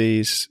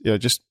 USB-Cs,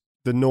 just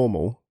the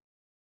normal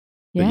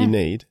that you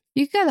need.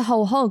 You could go the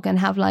whole hog and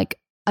have like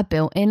a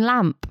built-in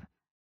lamp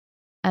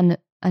and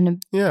a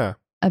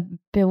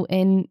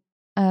built-in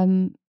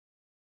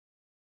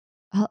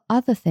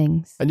other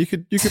things. And you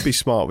could be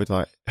smart with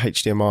like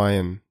HDMI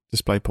and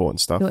DisplayPort and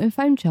stuff. Built-in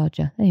phone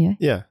charger. There you go.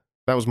 Yeah.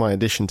 That was my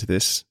addition to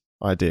this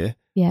idea.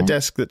 Yeah. A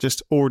desk that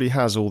just already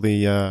has all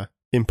the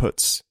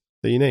inputs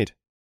that you need.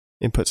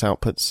 Inputs,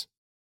 outputs.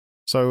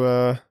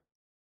 So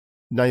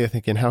now you're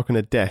thinking, how can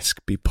a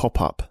desk be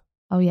pop-up?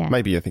 Oh, yeah.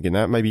 Maybe you're thinking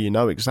that. Maybe you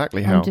know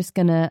exactly how. I'm just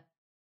gonna...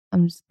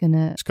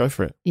 Just go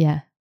for it. Yeah.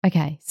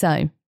 Okay, so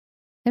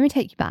let me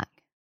take you back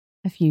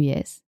a few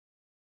years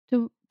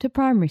to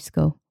primary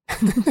school.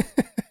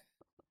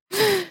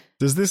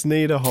 Does this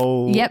need a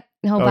whole... Yep,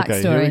 the whole backstory.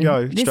 Okay, here we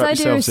go. This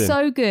idea is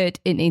so good,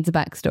 it needs a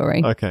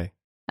backstory. Okay.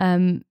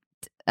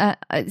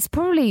 It's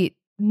probably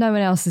no one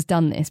else has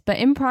done this, but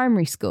in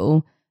primary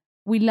school,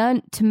 we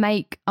learnt to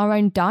make our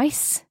own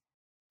dice,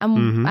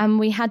 and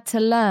we had to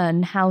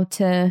learn how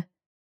to...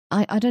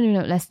 I don't even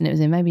know what lesson it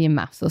was in, maybe in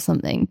maths or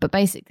something, but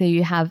basically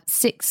you have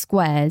 6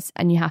 squares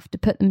and you have to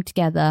put them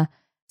together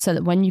so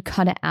that when you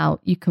cut it out,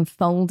 you can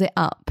fold it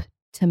up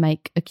to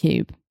make a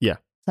cube. Yeah.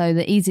 So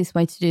the easiest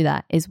way to do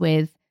that is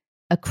with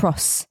a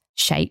cross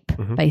shape,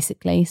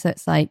 basically. So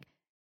it's like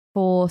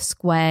 4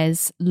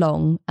 squares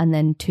long and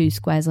then 2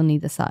 squares on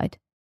either side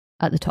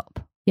at the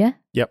top. Yeah?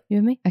 Yep. You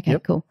and me? Okay,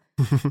 cool.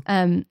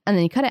 And then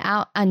you cut it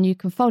out and you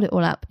can fold it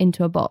all up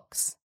into a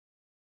box.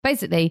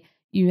 Basically,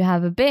 you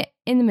have a bit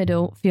in the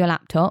middle for your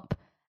laptop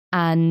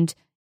and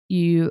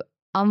you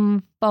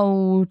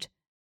unfold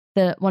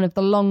one of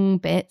the long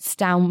bits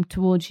down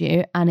towards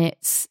you and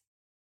it's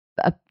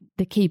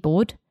the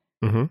keyboard.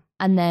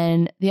 And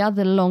then the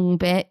other long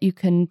bit you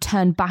can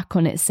turn back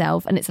on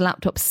itself and it's a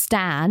laptop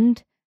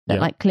stand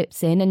that like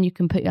clips in and you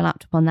can put your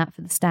laptop on that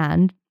for the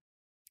stand.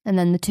 And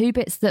then the 2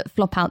 bits that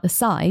flop out the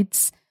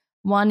sides,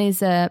 one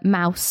is a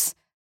mouse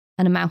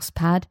and a mouse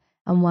pad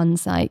and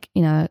one's like,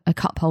 a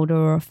cup holder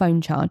or a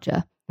phone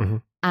charger.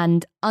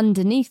 And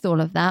underneath all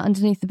of that,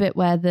 underneath the bit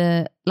where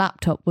the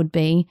laptop would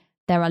be,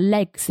 there are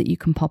legs that you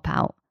can pop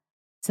out.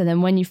 So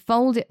then when you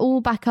fold it all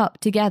back up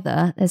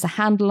together, there's a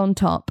handle on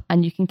top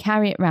and you can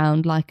carry it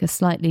around like a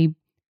slightly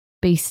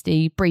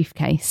beastie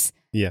briefcase.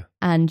 Yeah.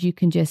 And you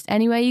can just,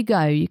 anywhere you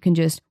go, you can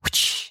just...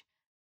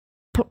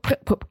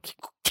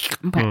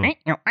 And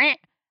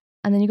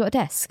then you've got a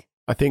desk.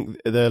 I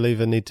think there'll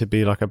either need to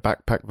be like a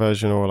backpack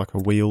version or like a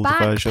wheeled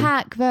version.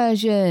 Backpack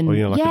version.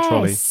 Or, like a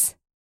trolley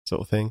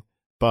sort of thing.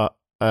 But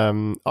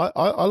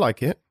I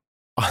like it.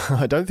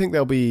 I don't think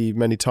there'll be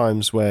many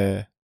times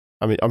where...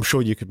 I mean, I'm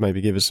sure you could maybe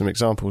give us some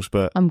examples,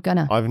 but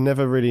I've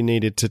never really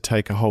needed to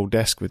take a whole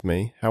desk with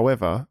me.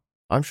 However,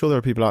 I'm sure there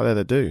are people out there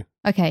that do.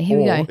 Okay, here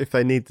we go. Or if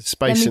they need the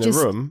space in a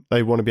room,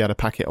 they want to be able to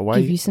pack it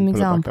away. Give you some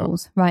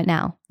examples right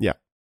now. Yeah.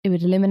 It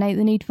would eliminate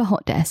the need for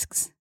hot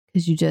desks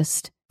because you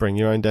just... Bring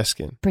your own desk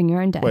in. Bring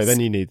your own desk. Well, then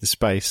you need the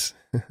space.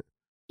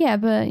 Yeah,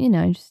 but,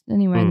 just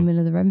anywhere in the middle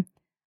of the room.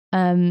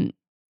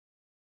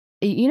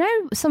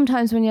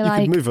 Sometimes when you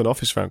could move an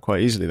office around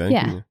quite easily then.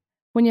 Yeah.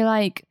 When you're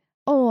like,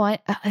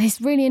 it's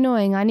really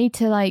annoying. I need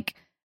to like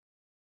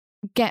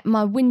get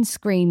my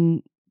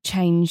windscreen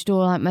changed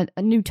or like my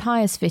new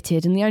tyres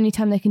fitted and the only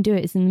time they can do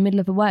it is in the middle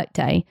of a work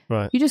day.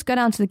 Right. You just go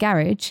down to the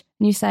garage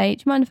and you say,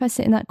 do you mind if I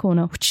sit in that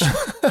corner?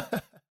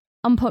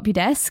 Unpop your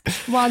desk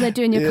while they're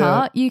doing your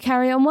car. You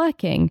carry on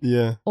working.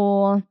 Yeah.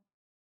 Or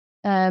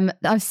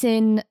I've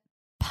seen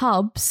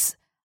pubs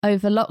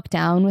over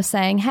lockdown were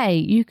saying, hey,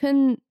 you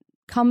can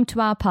come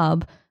to our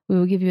pub. We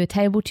will give you a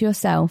table to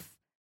yourself.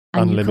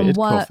 And unlimited you can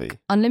work coffee.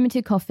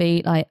 Unlimited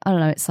coffee. Like, I don't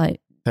know, it's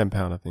like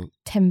 £10, I think.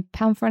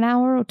 £10 for an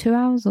hour or 2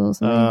 hours or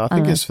something? I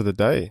think it's for the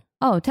day.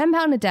 Oh,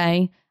 £10 a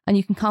day. And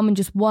you can come and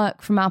just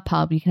work from our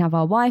pub. You can have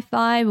our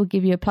Wi-Fi. We'll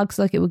give you a plug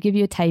socket. We'll give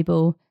you a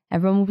table.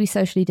 Everyone will be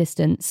socially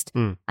distanced.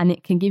 And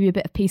it can give you a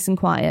bit of peace and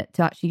quiet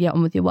to actually get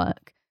on with your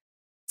work.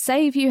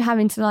 Save you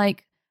having to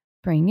like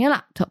bring your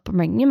laptop and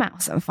bring your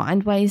mouse and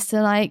find ways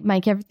to like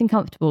make everything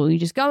comfortable. You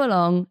just go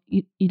along.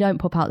 You don't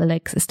pop out the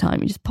legs this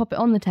time. You just pop it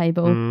on the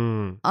table,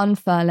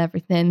 unfurl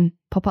everything,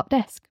 pop up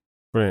desk.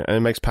 Brilliant. And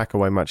it makes pack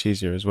away much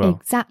easier as well.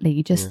 Exactly.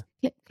 You just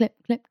clip,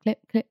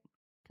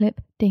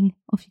 ding,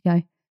 off you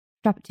go.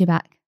 Strap it to your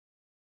back.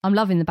 I'm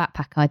loving the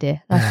backpack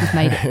idea. That's just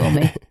made it for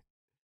me.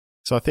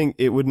 So I think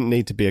it wouldn't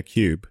need to be a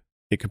cube.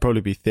 It could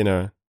probably be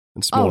thinner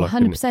and smaller. 100%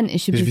 it should be thinner.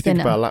 Because if you think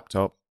about a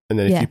laptop, and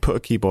then if you put a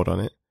keyboard on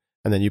it,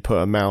 and then you put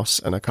a mouse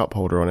and a cup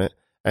holder on it,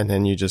 and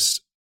then you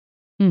just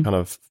kind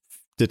of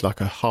did like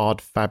a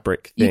hard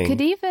fabric thing. You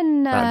could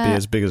even... that'd be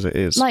as big as it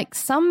is. Like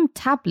some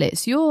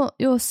tablets, your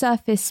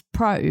Surface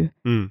Pro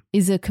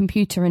is a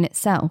computer in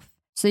itself.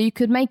 So you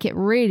could make it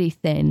really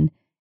thin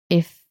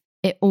if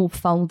it all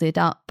folded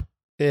up.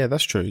 Yeah,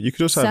 that's true. You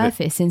could also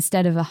Surface have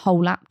instead of a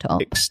whole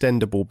laptop.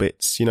 Extendable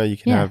bits. You know, you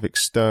can have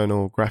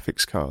external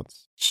graphics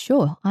cards.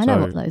 Sure, I know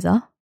what those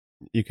are.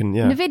 You can,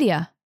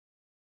 NVIDIA.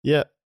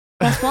 Yeah.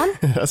 That's one?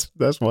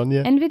 that's one,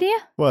 yeah. NVIDIA?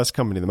 Well, that's a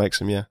company that makes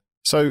them, yeah.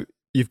 So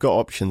you've got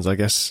options, I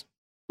guess.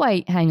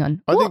 Wait, hang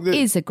on. What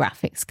is a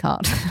graphics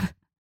card?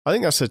 I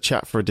think that's a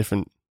chat for a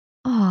different...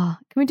 can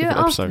we do it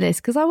after this?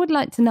 Because I would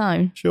like to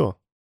know. Sure.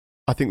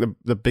 I think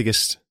the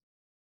biggest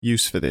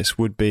use for this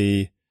would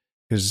be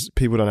because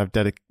people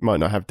might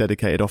not have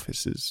dedicated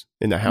offices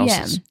in their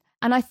houses. Yeah,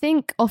 and I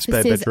think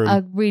offices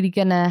are really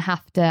going to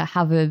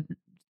have a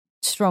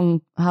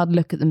strong, hard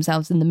look at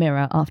themselves in the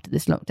mirror after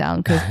this lockdown,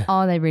 because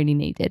are they really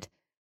needed?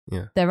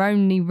 Yeah. They're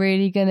only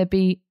really going to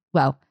be,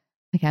 well,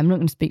 okay, I'm not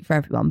going to speak for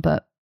everyone,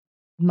 but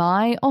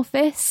my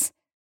office,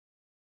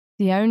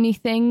 the only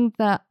thing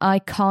that I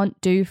can't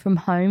do from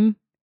home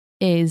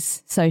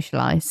is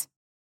socialise.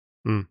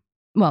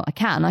 Well, I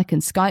can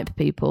Skype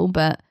people,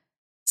 but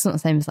it's not the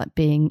same as like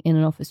being in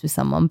an office with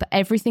someone. But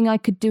everything I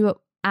could do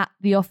at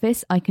the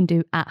office, I can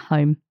do at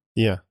home.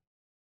 Yeah.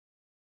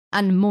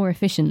 And more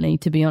efficiently,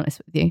 to be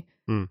honest with you.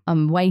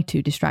 I'm way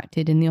too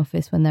distracted in the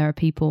office when there are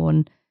people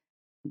and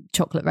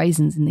chocolate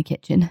raisins in the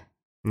kitchen.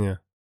 Yeah.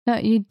 No,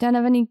 you don't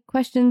have any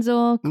questions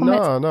or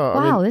comments? No.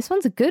 Wow, this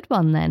one's a good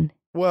one then.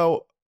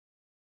 Well,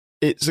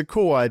 it's a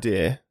cool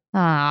idea.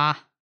 I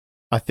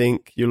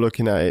think you're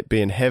looking at it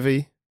being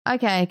heavy.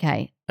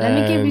 Okay. Let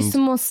me give you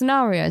some more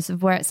scenarios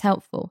of where it's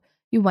helpful.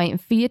 You're waiting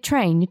for your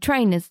train. Your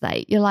train is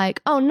late. You're like,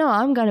 oh no,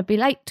 I'm going to be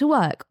late to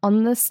work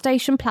on the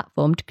station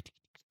platform.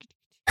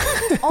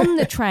 On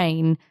the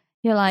train.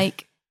 You're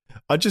like...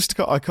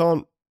 I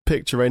can't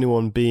picture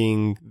anyone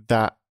being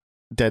that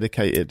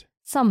dedicated.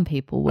 Some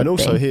people would be. And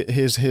also, be.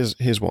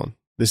 here's one.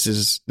 This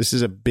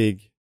is a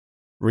big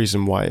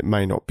reason why it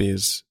may not be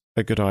as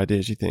a good idea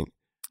as you think.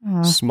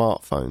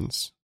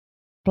 Smartphones.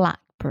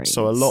 Blackberries.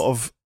 So a lot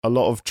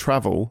of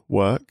travel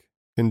work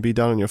can be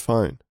done on your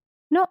phone.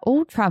 Not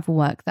all travel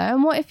work though.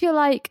 And what if you're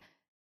like,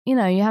 you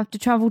have to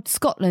travel to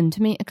Scotland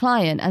to meet a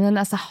client, and then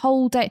that's a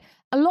whole day.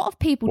 A lot of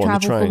people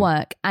travel for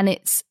work, and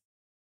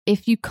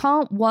if you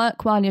can't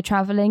work while you're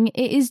traveling,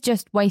 it is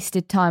just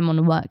wasted time on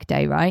a work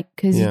day, right?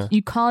 Because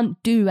you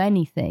can't do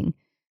anything.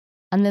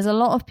 And there's a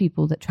lot of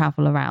people that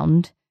travel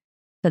around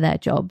for their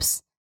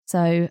jobs.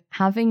 So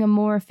having a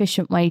more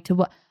efficient way to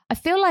work. I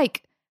feel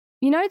like,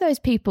 those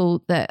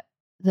people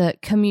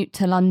that commute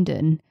to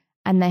London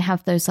and they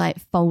have those like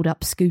fold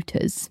up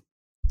scooters.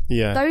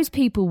 Yeah. Those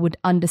people would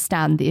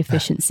understand the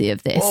efficiency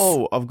of this.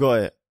 Oh, I've got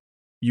it.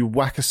 You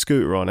whack a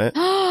scooter on it.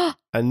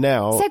 And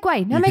now...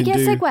 Segway. Now make it a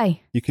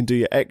Segway. You can do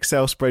your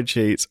Excel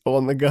spreadsheets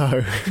on the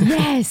go.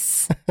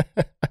 Yes.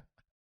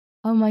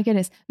 Oh my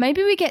goodness.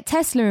 Maybe we get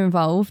Tesla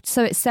involved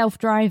so it's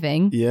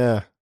self-driving.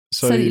 Yeah.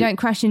 So that you don't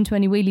crash into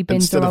any wheelie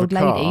bins or old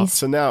ladies.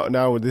 So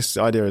now this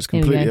idea is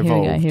completely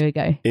evolved here we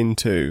go.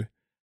 into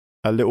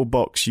a little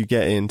box you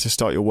get in to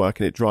start your work,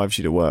 and it drives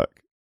you to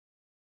work.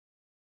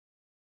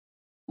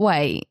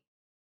 Wait.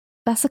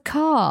 That's a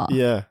car.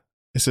 Yeah.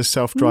 It's a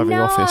self-driving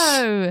office.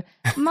 No,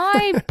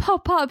 my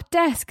pop-up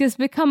desk has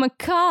become a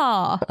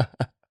car.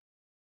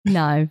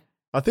 No.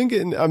 I think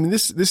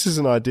this is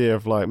an idea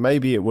of like,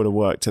 maybe it would have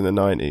worked in the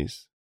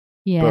 90s.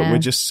 Yeah. But we're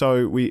just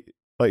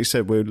like you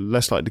said, we're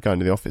less likely to go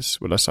into the office.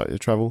 We're less likely to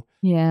travel.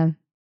 Yeah.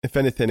 If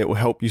anything, it will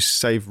help you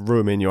save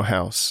room in your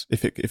house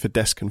if a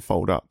desk can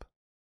fold up.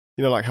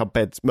 Like how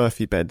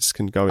Murphy beds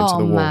can go into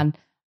the wall. Oh man,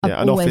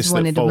 I've always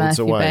wanted a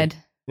Murphy bed.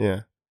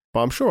 Yeah.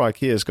 But I'm sure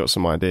IKEA's got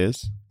some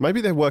ideas.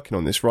 Maybe they're working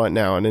on this right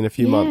now, and in a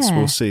few months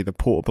we'll see the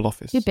portable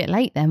office. Be a bit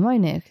late then,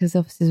 won't it? Because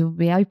offices will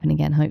be open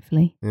again,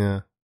 hopefully.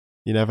 Yeah.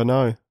 You never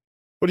know.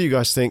 What do you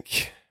guys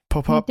think?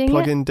 Pop up,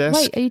 plug in desk?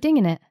 Wait, are you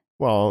dinging it?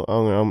 Well,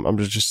 I'm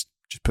just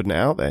putting it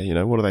out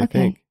there. What do they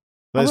think?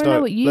 Let us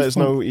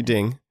know what you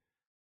ding.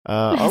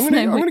 I'm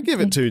going to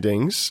give it 2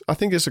 dings. I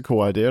think it's a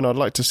cool idea, and I'd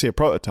like to see a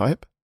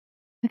prototype.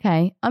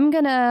 Okay, I'm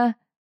going to...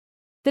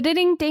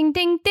 Ding, ding,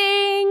 ding,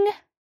 ding.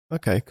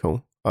 Okay,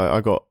 cool. I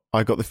got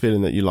the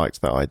feeling that you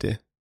liked that idea.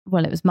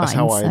 Well, it was mine. That's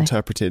how I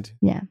interpreted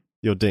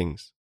your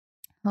dings.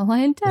 Oh, I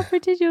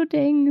interpreted your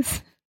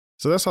dings.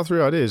 So that's our 3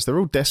 ideas. They're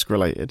all desk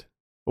related,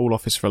 all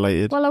office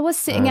related. Well, I was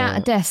sitting at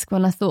a desk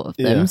when I thought of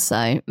them,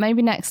 so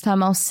maybe next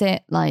time I'll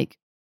sit like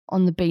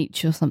on the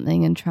beach or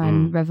something and try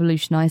and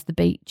revolutionise the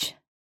beach.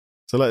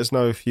 So let us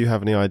know if you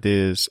have any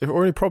ideas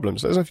or any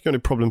problems. Let us know if you've got any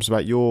problems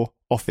about your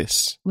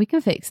office. We can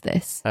fix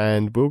this.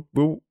 And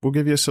we'll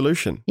give you a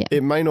solution. Yeah.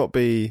 It may not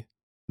be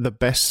the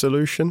best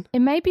solution. It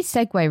may be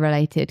Segway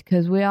related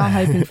because we are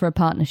hoping for a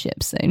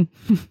partnership soon.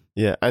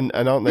 Yeah, and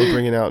aren't they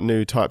bringing out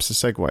new types of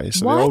Segways?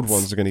 So What? the old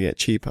ones are going to get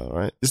cheaper,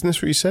 right? Isn't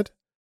this what you said?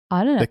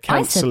 I don't know. They're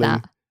cancelling. I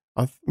said that.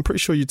 I'm pretty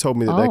sure you told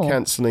me that they're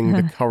cancelling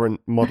the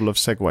current model of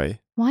Segway.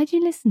 Why do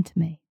you listen to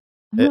me?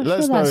 I'm not Let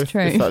us sure know that's if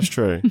true. that's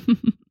true.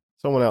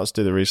 Someone else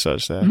did the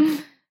research there.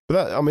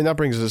 But that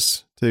brings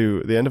us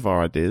to the end of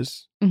our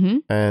ideas. Mm-hmm.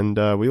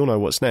 And we all know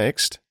what's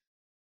next.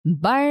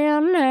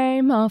 Band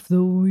name of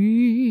the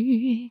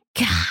week.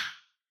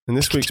 And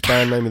this week's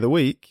band name of the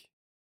week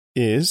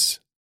is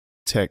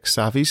Tech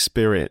Savvy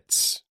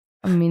Spirits.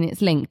 I mean,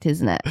 it's linked,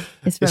 isn't it?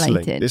 It's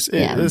related. There's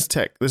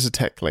a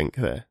tech link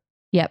there.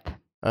 Yep.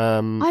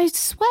 I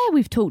swear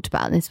we've talked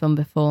about this one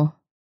before.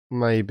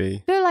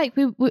 Maybe. I feel like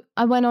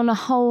I went on a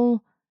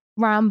whole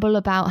ramble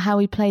about how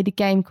we played a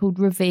game called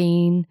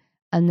Ravine,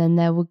 and then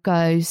there were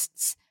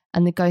ghosts,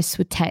 and the ghosts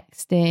were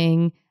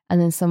texting, and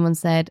then someone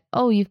said,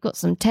 "Oh, you've got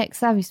some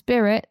tech-savvy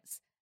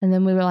spirits," and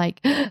then we were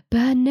like,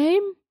 "Band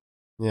name?"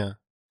 Yeah.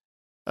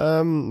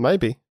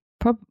 Maybe.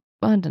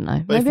 I don't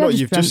know. But if Maybe not,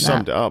 you've just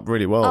summed it up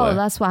really well. Oh, there.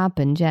 that's what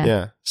happened. Yeah.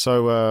 Yeah.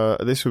 So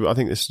I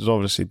think this would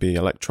obviously be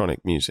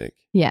electronic music.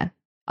 Yeah.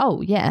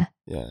 Oh, yeah.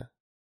 Yeah.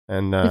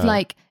 And With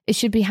like, it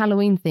should be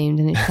Halloween themed,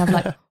 and it should have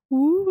like,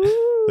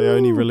 ooh. They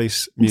only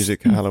release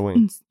music at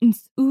Halloween.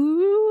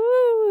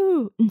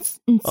 Ooh.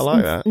 I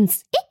like that.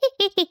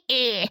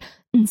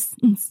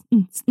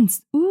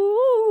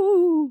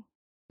 Ooh.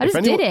 I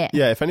just did it.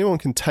 Yeah, if anyone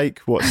can take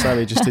what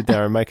Sally just did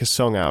there and make a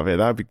song out of it,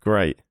 that would be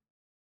great.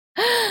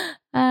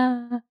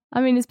 I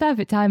mean, it's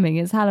perfect timing.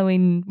 It's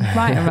Halloween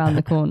right around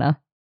the corner.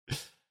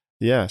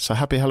 Yeah, so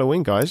happy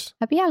Halloween, guys.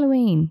 Happy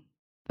Halloween.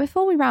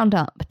 Before we round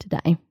up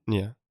today,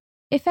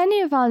 if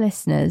any of our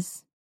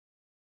listeners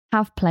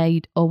have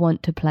played or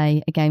want to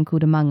play a game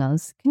called Among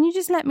Us, can you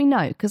just let me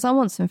know? Because I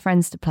want some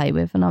friends to play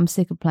with, and I'm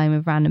sick of playing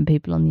with random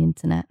people on the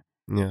internet.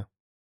 Yeah.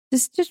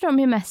 Just drop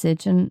me a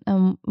message and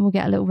we'll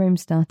get a little room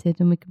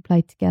started and we can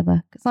play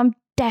together. Because I'm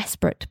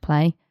desperate to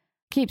play.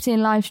 Keep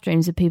seeing live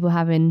streams of people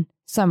having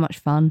so much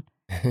fun.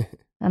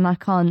 And I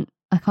can't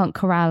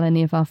corral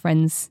any of our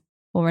friends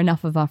or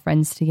enough of our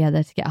friends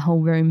together to get a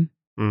whole room.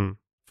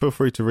 Feel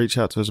free to reach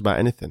out to us about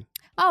anything.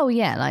 Oh,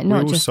 yeah, like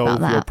not just about that. We will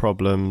solve your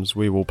problems.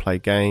 We will play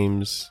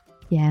games.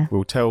 Yeah.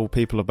 We'll tell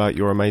people about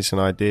your amazing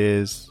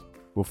ideas.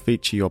 We'll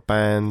feature your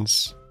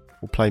bands.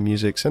 We'll play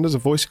music. Send us a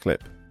voice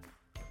clip.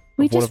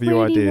 We just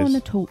really want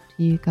to talk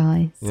to you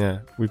guys. Yeah,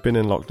 we've been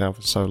in lockdown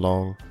for so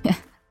long.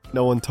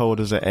 No one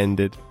told us it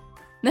ended.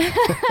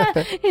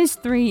 It's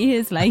 3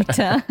 years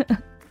later.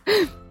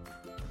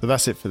 So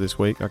that's it for this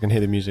week. I can hear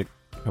the music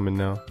coming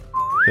now.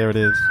 There it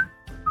is.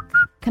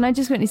 Can I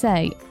just quickly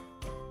say,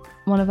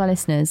 one of our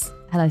listeners,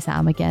 hello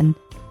Sam again,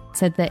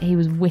 said that he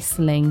was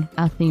whistling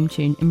our theme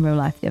tune in real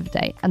life the other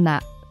day, and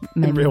that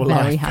made me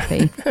very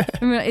happy.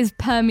 It's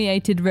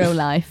permeated real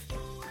life.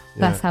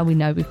 That's how we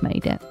know we've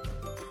made it.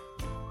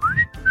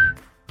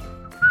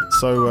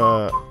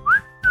 So,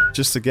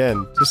 just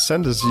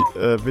send us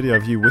a video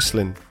of you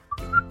whistling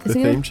the theme tune. Is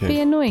it going to be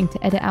annoying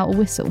to edit out a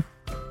whistle?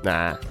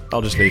 Nah,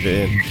 I'll just leave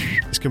it in.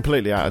 It's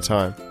completely out of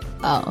time.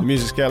 Oh. The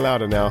music's getting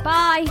louder now.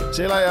 Bye.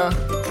 See you later.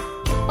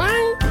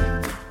 Bye.